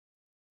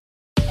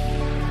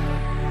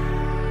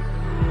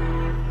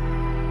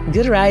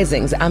Good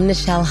risings. I'm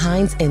Nichelle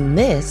Hines, and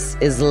this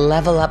is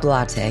Level Up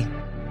Latte.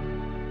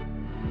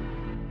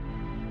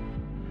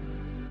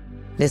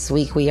 This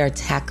week, we are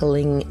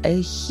tackling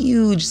a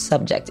huge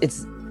subject.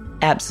 It's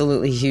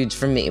absolutely huge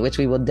for me, which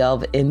we will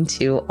delve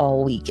into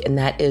all week, and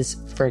that is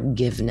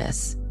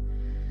forgiveness.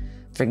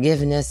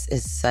 Forgiveness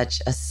is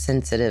such a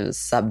sensitive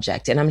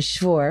subject, and I'm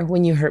sure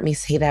when you heard me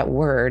say that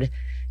word,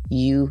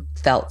 you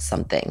felt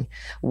something.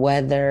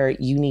 Whether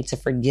you need to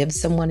forgive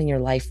someone in your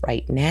life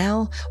right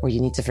now, or you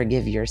need to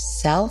forgive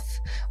yourself,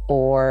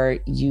 or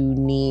you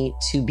need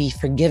to be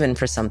forgiven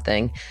for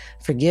something,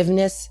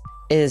 forgiveness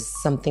is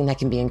something that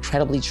can be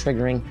incredibly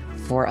triggering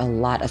for a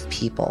lot of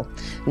people.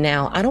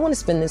 Now, I don't want to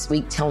spend this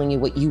week telling you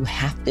what you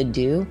have to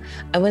do.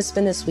 I want to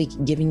spend this week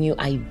giving you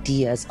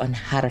ideas on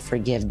how to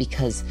forgive,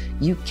 because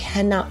you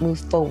cannot move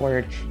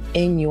forward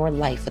in your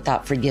life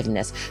without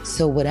forgiveness.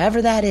 So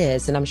whatever that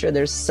is, and I'm sure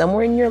there's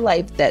somewhere in your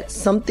life that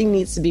something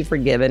needs to be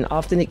forgiven.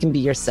 Often it can be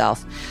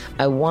yourself.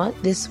 I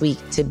want this week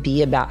to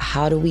be about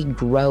how do we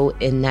grow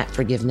in that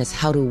forgiveness?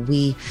 How do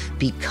we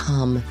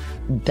become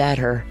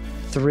better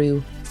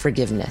through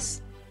forgiveness?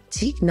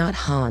 Thich Nhat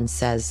Hanh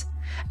says,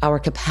 our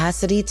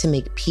capacity to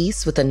make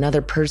peace with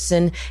another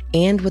person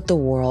and with the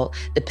world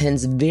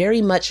depends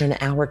very much on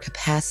our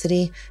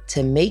capacity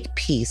to make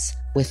peace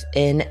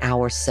within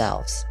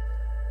ourselves.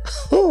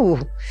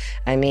 Ooh,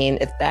 I mean,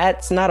 if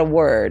that's not a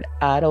word,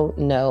 I don't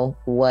know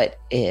what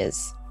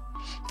is.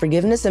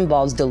 Forgiveness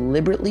involves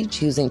deliberately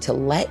choosing to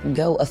let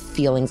go of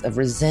feelings of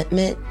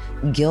resentment,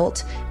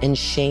 guilt, and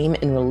shame,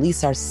 and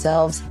release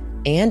ourselves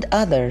and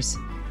others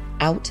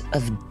out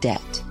of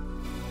debt.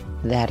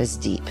 That is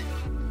deep.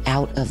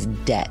 Out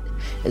of debt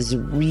is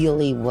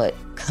really what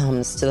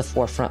comes to the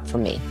forefront for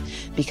me.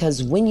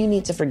 Because when you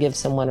need to forgive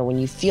someone, or when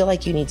you feel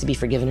like you need to be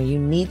forgiven, or you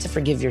need to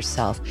forgive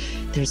yourself,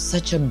 there's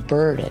such a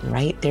burden,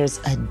 right? There's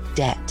a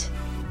debt.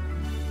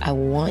 I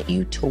want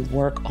you to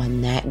work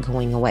on that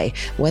going away.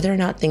 Whether or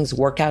not things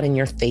work out in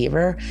your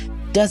favor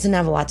doesn't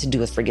have a lot to do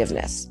with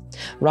forgiveness.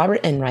 Robert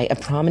Enright, a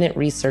prominent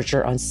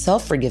researcher on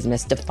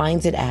self-forgiveness,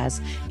 defines it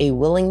as a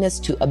willingness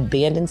to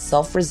abandon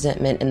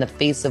self-resentment in the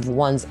face of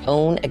one's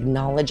own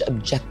acknowledged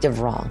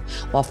objective wrong,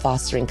 while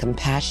fostering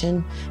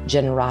compassion,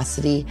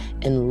 generosity,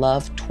 and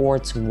love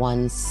towards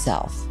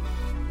oneself.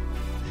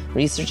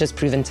 Research has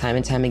proven time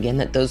and time again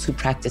that those who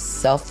practice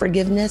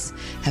self-forgiveness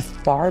have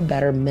far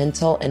better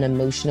mental and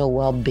emotional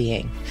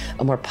well-being,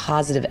 a more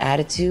positive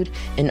attitude,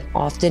 and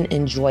often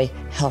enjoy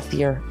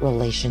healthier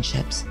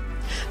relationships.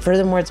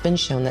 Furthermore, it's been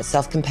shown that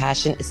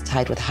self-compassion is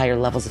tied with higher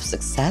levels of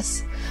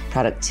success,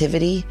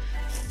 productivity,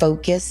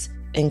 focus,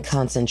 and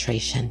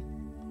concentration.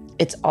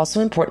 It's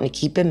also important to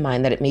keep in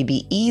mind that it may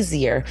be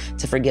easier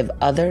to forgive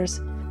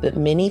others, but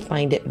many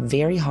find it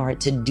very hard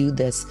to do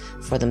this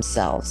for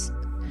themselves.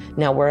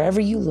 Now, wherever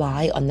you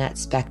lie on that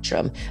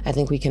spectrum, I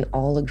think we can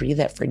all agree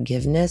that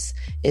forgiveness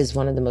is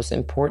one of the most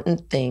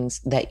important things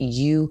that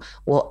you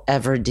will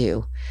ever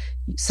do.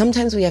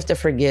 Sometimes we have to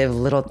forgive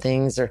little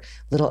things or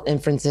little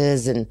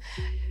inferences and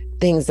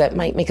things that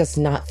might make us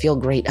not feel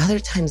great. Other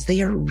times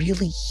they are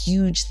really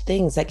huge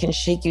things that can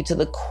shake you to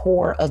the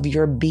core of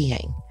your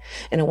being.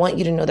 And I want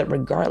you to know that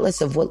regardless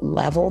of what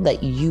level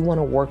that you want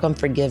to work on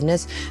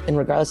forgiveness, and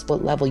regardless of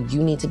what level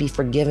you need to be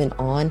forgiven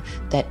on,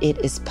 that it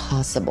is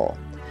possible.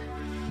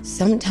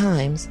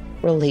 Sometimes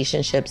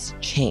relationships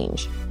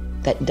change.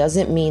 That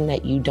doesn't mean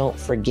that you don't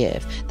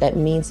forgive. That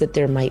means that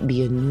there might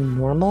be a new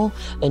normal,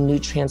 a new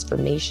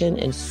transformation,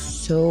 and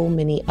so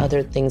many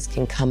other things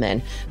can come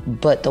in.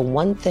 But the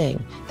one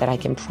thing that I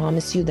can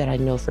promise you that I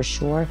know for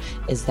sure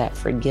is that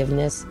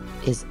forgiveness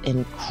is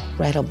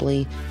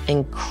incredibly,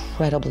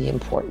 incredibly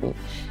important.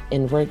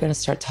 And we're going to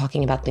start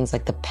talking about things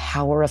like the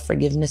power of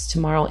forgiveness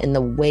tomorrow and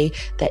the way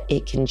that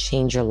it can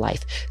change your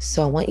life.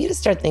 So I want you to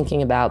start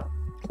thinking about,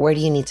 where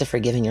do you need to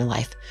forgive in your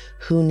life?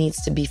 Who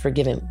needs to be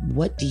forgiven?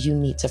 What do you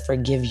need to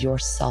forgive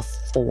yourself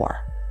for?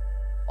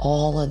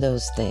 All of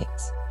those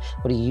things.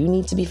 What do you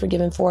need to be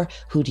forgiven for?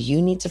 Who do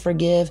you need to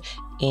forgive?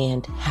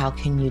 And how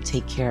can you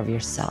take care of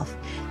yourself?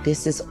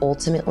 This is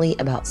ultimately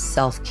about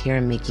self-care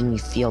and making you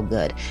feel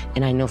good.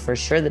 And I know for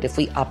sure that if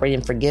we operate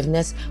in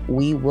forgiveness,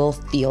 we will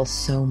feel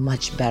so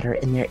much better,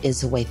 and there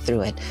is a way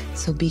through it.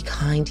 So be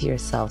kind to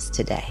yourselves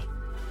today.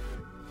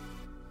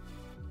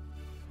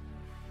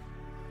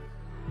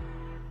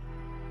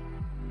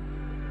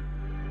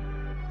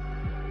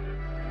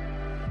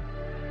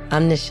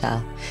 I'm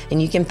Nichelle,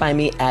 and you can find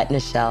me at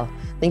Nichelle.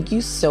 Thank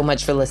you so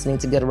much for listening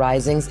to Good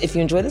Risings. If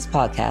you enjoy this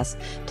podcast,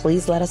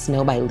 please let us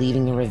know by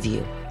leaving a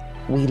review.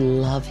 We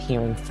love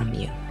hearing from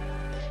you.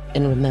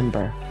 And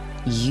remember,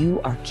 you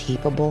are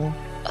capable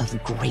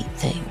of great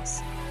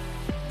things.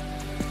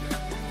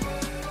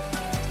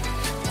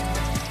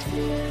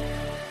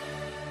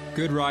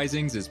 Good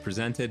Risings is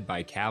presented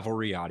by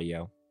Cavalry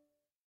Audio.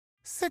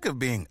 Sick of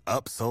being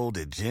upsold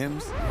at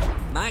gyms?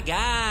 My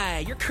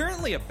guy, you're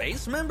currently a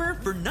base member?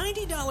 For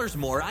 $90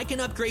 more, I can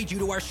upgrade you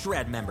to our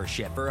Shred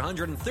membership. For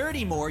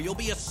 $130 more, you'll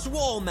be a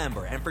Swole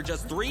member. And for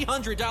just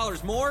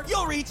 $300 more,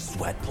 you'll reach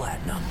Sweat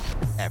Platinum.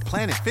 At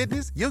Planet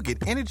Fitness, you'll get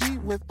energy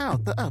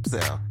without the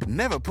upsell.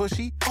 Never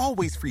pushy,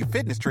 always free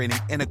fitness training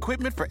and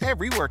equipment for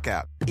every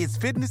workout. It's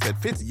fitness that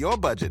fits your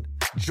budget.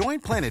 Join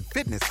Planet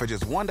Fitness for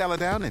just $1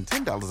 down and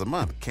 $10 a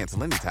month.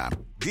 Cancel anytime.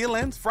 Deal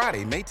ends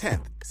Friday, May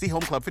 10th. See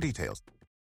Home Club for details.